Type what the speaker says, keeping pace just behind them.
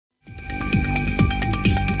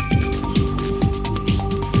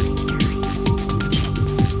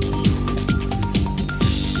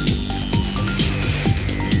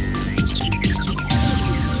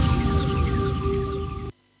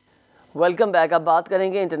Welcome back. अब बात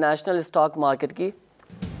करेंगे इंटरनेशनल स्टॉक मार्केट की।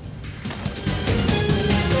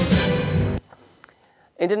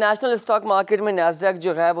 इंटरनेशनल स्टॉक मार्केट में नैस्डैक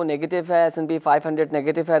जो है वो नेगेटिव है, S&P 500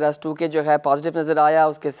 नेगेटिव है, रस 2 के जो है पॉजिटिव नज़र आया।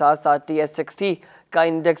 उसके साथ साथ TS60 का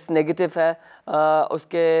इंडेक्स नेगेटिव है।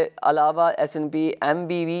 उसके अलावा S&P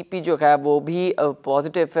MBVP जो है वो भी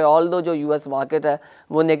पॉजिटिव है, ऑल्दो जो US मार्केट है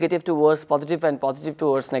वो negative to verse positive and positive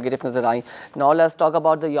to verse negative नज़र आई। Now let's talk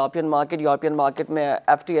about the European market. European market में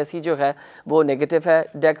FTSE जो है वो नेगेटिव है।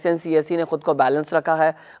 डेक्स एंड CSE ने खुद को बैलेंस रखा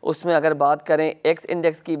है। उसमें अगर बात करें एक्स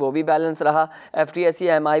इंडेक्स की वो भी बैलेंस रहा। FTSE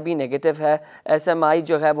MI भी नेगेटिव है, SMI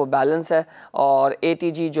जो है वो बैलेंस है और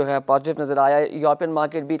ATG जो है पॉजिटिव नज़र आया। यूरोपियन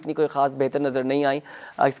मार्केट भी इतनी कोई ख़ास बेहतर नज़र नहीं आई।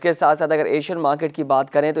 इसके साथ साथ अगर एशियन मार्केट की बात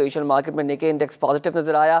करें तो एशियन मार्केट में निके इंडेक्स पॉजिटिव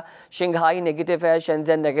नज़र आया। शंघाई नेगेटिव है,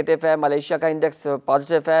 शेंज़ेन नेगेटिव है, मलेशिया का इंडेक्स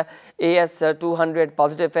पॉजिटिव है, AS 200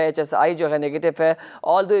 पॉजिटिव है, HSI जो है नेगेटिव है।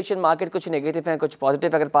 ऑल दो एशियन मार्केट कुछ नेगेटिव हैं कुछ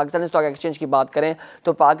पॉजिटिव। अगर पाकिस्तान स्टॉक एक्सचेंज की बात करें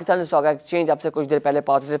तो पाकिस्तान स्टॉक एक्सचेंज अब से कुछ देर पहले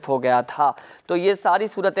पॉजिटिव हो गया था। तो ये सारी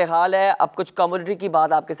सूरत हाल है। अब कुछ कमोडिटी की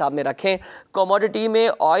बात आपके सामने रखें। कमोडिटी में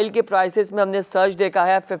ऑयल के प्राइसेस में हमने सर्च देखा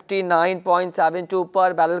है 59.72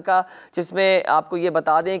 पर बैरल का, जिसमें आपको ये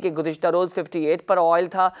बता दें कि गुज़िश्ता रोज़ 58 पर ऑयल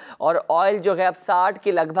था और ऑयल जो है अब 60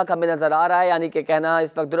 के लगभग हमें नज़र आ रहा है। यानी कि कहना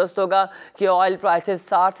इस वक्त दुरुस्त होगा कि ऑयल प्राइसेस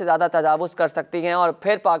 60 से ज़्यादा तजावुज़ कर सकती हैं और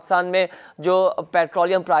फिर पाकिस्तान में जो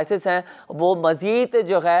पेट्रोलियम प्राइसेस हैं वो मज़ीद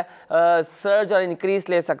जो है सर्ज और इंक्रीज़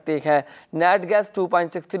ले सकती है। नेट गैस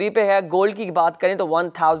 2.63 पे है। गोल्ड की बात करें तो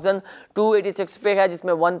 1286 पे है,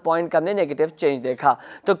 जिसमें 1 पॉइंट का हमने नेगेटिव चेंज देखा।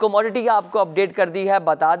 तो कमोडिटी आपको अपडेट कर दी है,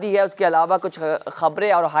 बता दी है। उसके अलावा कुछ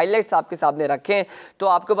खबरें और हाईलाइट्स आपके सामने रखें तो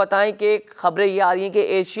आपको बताएं कि खबरें ये आ रही हैं कि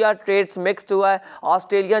एशिया ट्रेड्स मिक्स्ड हुआ है।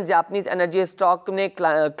 ऑस्ट्रेलियन जापानीज एनर्जी स्टॉक ने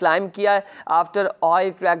क्लाइम किया है आफ्टर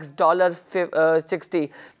ऑयल क्रैक्स $60।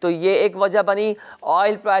 तो ये एक वजह बनी।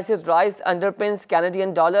 Oil prices rise अंडरपिन्स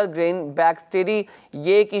Canadian dollar grain back steady,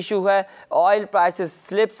 ये एक इशू है। Oil prices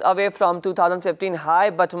slips away from 2015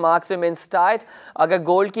 high but marks remains tight. अगर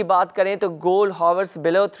गोल्ड की बात करें तो gold हॉवर्स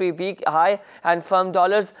below 3 week high and firm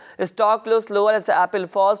dollars. Stock close lower as Apple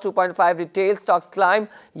false 2.5 retail stocks climb,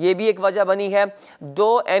 ये भी एक वजह बनी है।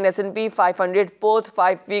 Dough and S&P 500 post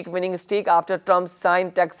 5 week winning streak after Trump sign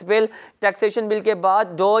tax bill. Taxation bill के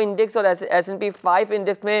बाद डो इंडेक्स और S&P 5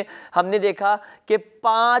 index में हमने देखा कि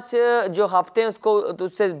 5 जो हफ्ते हैं उसको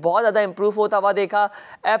उससे बहुत ज़्यादा इंप्रूव होता हुआ देखा।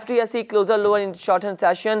 FTSE closure lower in short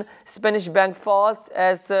session. Spanish bank false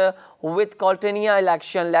as with कॉल्टेनिया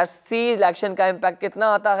election. Let's see election का इम्पैक्ट कितना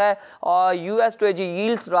आता है। और US Treasury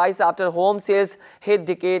yields rise after home sales hit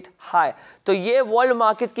decade high। तो ये वर्ल्ड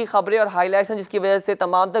मार्केट की खबरें और हाईलाइट्स हैं जिसकी वजह से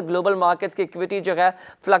तमाम तक ग्लोबल मार्केट्स की इक्विटी जो है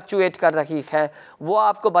फ्लक्चुएट कर रही है, वो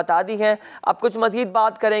आपको बता दी है। अब कुछ मजीद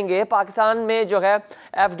बात करेंगे पाकिस्तान में जो है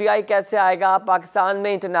FDI कैसे आएगा। पाकिस्तान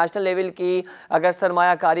में इंटरनेशनल लेवल की अगर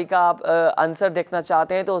सरमायाकारी का आप आंसर देखना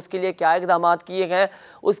चाहते हैं तो उसके लिए क्या इक़दाम किए गए।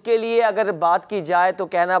 उसके लिए अगर बात की जाए तो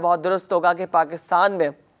कहना बहुत दुरुस्त होगा कि पाकिस्तान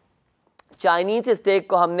में चाइनीज़ स्टेक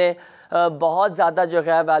को हमने बहुत ज़्यादा जो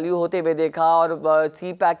है वैल्यू होते हुए देखा और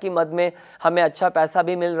CPEC की मद में हमें अच्छा पैसा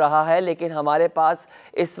भी मिल रहा है, लेकिन हमारे पास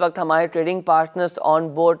इस वक्त हमारे ट्रेडिंग पार्टनर्स ऑन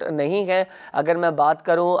बोर्ड नहीं हैं। अगर मैं बात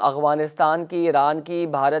करूं अफ़गानिस्तान की, ईरान की,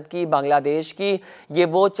 भारत की, बांग्लादेश की, ये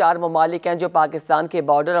वो 4 ममालिक हैं जो पाकिस्तान के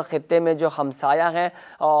बॉर्डर और ख़ित्ते में जो हमसाया हैं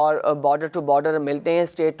और बॉर्डर टू बॉर्डर मिलते हैं,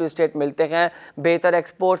 स्टेट टू स्टेट मिलते हैं। बेहतर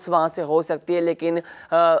एक्सपोर्ट्स वहाँ से हो सकती है, लेकिन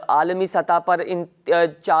आलमी सतह पर इन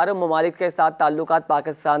 4 ममालिक के साथ ताल्लुकात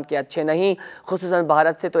पाकिस्तान के अच्छे नहीं। खुसूसन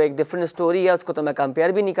भारत से तो एक डिफरेंट स्टोरी है, उसको तो मैं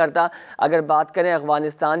कंपेयर भी नहीं करता। अगर बात करें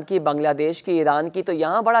अफगानिस्तान की, बांग्लादेश की, ईरान की, तो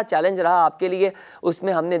यहाँ बड़ा चैलेंज रहा आपके लिए।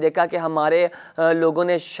 उसमें हमने देखा कि हमारे लोगों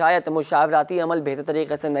ने शायद मुशावराती अमल बेहतर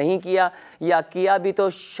तरीके से नहीं किया, या किया भी तो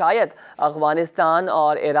शायद अफगानिस्तान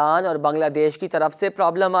और ईरान और बांग्लादेश की तरफ से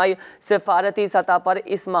प्रॉब्लम आई। सिफारती सतह पर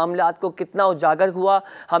इस मामलात को कितना उजागर हुआ,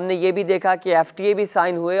 हमने ये भी देखा कि FTA भी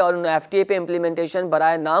साइन हुए और उन FTA पे इम्प्लीमेंटेशन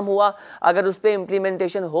बराए नाम हुआ। अगर उस पर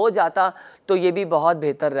इम्प्लीमेंटेशन हो जाता तो ये भी बहुत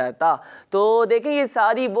बेहतर रहता। तो देखें ये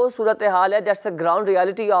सारी वो सूरत हाल है, that's the ground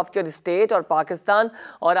reality of your state और पाकिस्तान,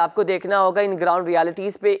 और आपको देखना होगा इन ग्राउंड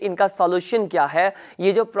रियलिटीज़ पे इनका सॉल्यूशन क्या है।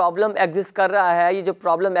 ये जो प्रॉब्लम एग्जिस्ट कर रहा है, ये जो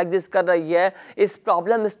प्रॉब्लम एग्जिस्ट कर रही है, इस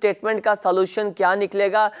प्रॉब्लम स्टेटमेंट का सॉल्यूशन क्या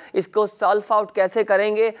निकलेगा, इसको सॉल्व आउट कैसे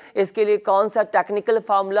करेंगे, इसके लिए कौन सा टेक्निकल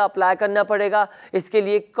फार्मूला अप्लाई करना पड़ेगा, इसके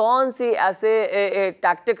लिए कौन सी ऐसे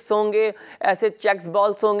टैक्टिक्स होंगे, ऐसे चेक्स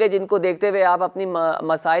बॉल्स होंगे जिनको देखते हुए आप अपनी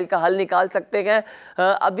मसाइल का हल निकाल सकते हैं।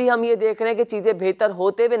 अभी हम ये देख रहे हैं कि चीज़ें बेहतर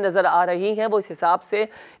होते हुए नज़र आ रही हैं, वो इस हिसाब से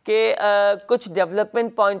कि कुछ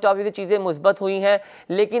डेवलपमेंट पॉइंट ऑफ व्यू से चीज़ें मुस्बत हुई हैं,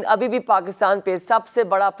 लेकिन अभी भी पाकिस्तान पे सबसे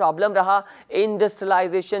बड़ा प्रॉब्लम रहा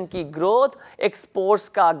इंडस्ट्रियलाइजेशन की ग्रोथ, एक्सपोर्ट्स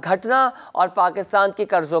का घटना और पाकिस्तान की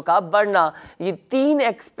कर्जों का बढ़ना। ये 3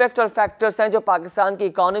 एक्सपेक्ट और फैक्टर्स हैं जो पाकिस्तान की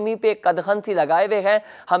इकोनॉमी पे कदगन सी लगाए हुए हैं।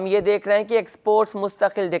 हम ये देख रहे हैं कि एक्सपोर्ट्स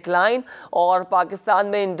मुस्तकिल डिक्लाइन और पाकिस्तान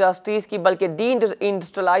में इंडस्ट्रीज़ की बल्कि डी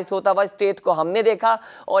इंडस्ट्रियलाइज होता हुआ स्टेट को हमने देखा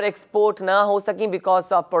और एक्सपोर्ट ना हो सकी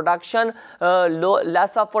because of production,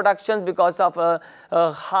 less of production because of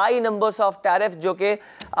high numbers of tariff जो कि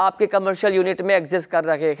आपके कमर्शियल यूनिट में एग्जिस्ट कर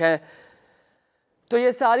रहे हैं। तो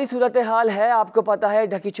ये सारी सूरत हाल है, आपको पता है,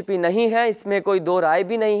 ढकी छुपी नहीं है, इसमें कोई दो राय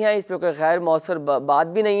भी नहीं है, इसमें कोई गैर मौसर बात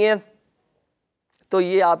भी नहीं है, तो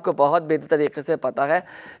ये आपको बहुत बेहतर तरीके से पता है।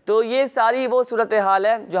 तो ये सारी वो सूरत हाल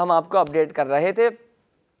है जो हम आपको अपडेट कर रहे थे।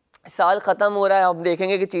 साल ख़त्म हो रहा है, हम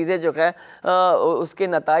देखेंगे कि चीज़ें जो है उसके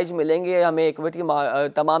नताइज मिलेंगे हमें। इक्विटी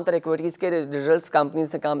तमाम तरह इक्विटीज़ के रिजल्ट्स कंपनी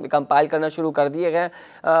से कंपाइल करना शुरू कर दिए गए।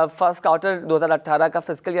 फर्स्ट क्वार्टर 2018 का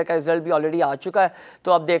फिस्कल ईयर का रिजल्ट भी ऑलरेडी आ चुका है।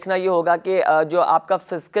 तो अब देखना ये होगा कि जो आपका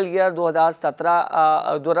फिस्कल ईयर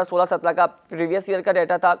 2016-17 का प्रीवियस ईयर का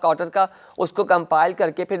डेटा था क्वार्टर का, उसको कंपाइल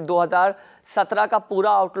करके फिर 2017 का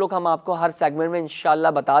पूरा आउटलुक हम आपको हर सेगमेंट में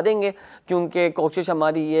इंशाल्लाह बता देंगे, क्योंकि कोशिश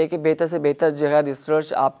हमारी ये है कि बेहतर से बेहतर जो है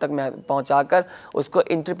रिसर्च आप तक पहुंचाकर उसको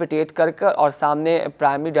इंटरप्रिटेट कर कर और सामने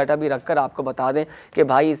प्राइमरी डाटा भी रखकर आपको बता दें कि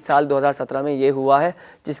भाई इस साल 2017 में ये हुआ है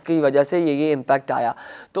जिसकी वजह से ये इम्पैक्ट आया।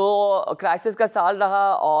 तो क्राइसिस का साल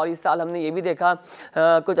रहा और इस साल हमने ये भी देखा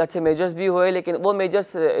कुछ अच्छे मेजर्स भी हुए, लेकिन वो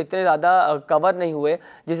मेजर्स इतने ज़्यादा कवर नहीं हुए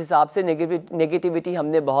जिस हिसाब से नेगेटिविटी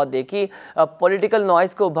हमने बहुत देखी। पॉलिटिकल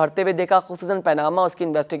नॉइज़ को उभरते हुए देखा, खुसूसन पनामा उसकी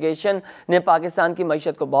इन्वेस्टिगेशन ने पाकिस्तान की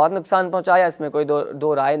मईशत को बहुत नुकसान पहुँचाया, इसमें कोई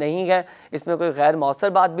दो राय नहीं है, इसमें कोई गैर मौसर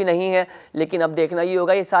बात भी नहीं है। लेकिन अब देखना ये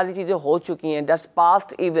होगा, ये सारी चीज़ें हो चुकी हैं, that's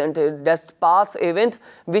past event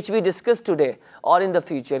which we discuss today और इन द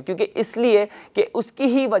फ्यूचर, क्योंकि इसलिए कि उसकी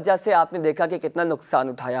ही वजह से आपने देखा कि कितना नुकसान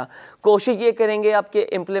उठाया। कोशिश ये करेंगे आपके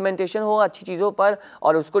इम्प्लीमेंटेशन हो अच्छी चीज़ों पर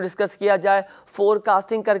और उसको डिस्कस किया जाए,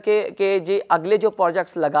 फोरकास्टिंग करके कि जी अगले जो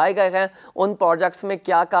प्रोजेक्ट्स लगाए गए हैं उन प्रोजेक्ट्स में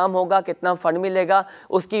क्या काम होगा, कितना फंड मिलेगा,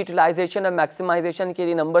 उसकी यूटिलाइजेशन और मैक्सिमाइजेशन के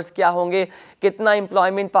लिए नंबर्स क्या होंगे, कितना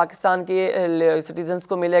एम्प्लॉयमेंट पाकिस्तान के सिटीजन्स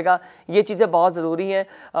को मिलेगा, ये चीज़ें बहुत ज़रूरी हैं।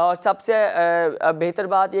 और सबसे बेहतर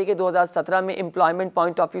बात यह कि 2017 में एम्प्लॉयमेंट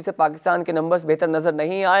पॉइंट ऑफ व्यू से पाकिस्तान के नंबर्स बेहतर नज़र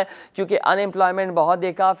नहीं आए, क्योंकि अनएम्प्लॉयमेंट बहुत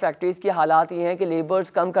देखा। फैक्ट्रीज़ की हालात ये हैं कि लेबर्स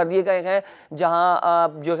कम कर दिए गए हैं, जहाँ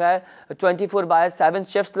जो है 24/7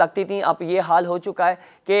 शिफ्ट्स लगती थी, अब ये हाल हो चुका है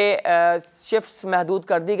कि शिफ्ट्स महदूद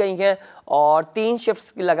कर दी गई हैं और 3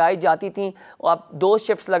 शिफ्ट्स लगाई जाती थी, अब 2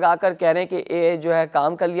 शिफ्ट्स लगाकर कह रहे हैं कि ये जो है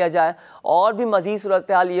काम कर लिया जाए। और भी मज़ीद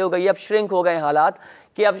सूरत हाल ये हो गई, अब श्रिंक हो गए हालात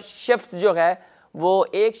कि अब शिफ्ट जो है वो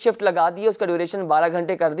 1 शिफ्ट लगा दी है, उसका ड्यूरेशन 12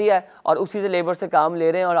 घंटे कर दिया है और उसी से लेबर से काम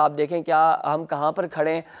ले रहे हैं। और आप देखें क्या हम कहाँ पर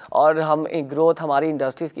खड़े हैं और हम ग्रोथ हमारी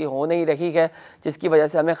इंडस्ट्रीज़ की हो नहीं रही है, जिसकी वजह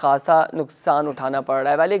से हमें खासा नुकसान उठाना पड़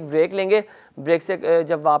रहा है। पहले एक ब्रेक लेंगे, ब्रेक से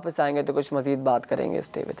जब वापस आएंगे तो कुछ मज़ीद बात करेंगे।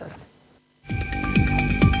 Stay with us.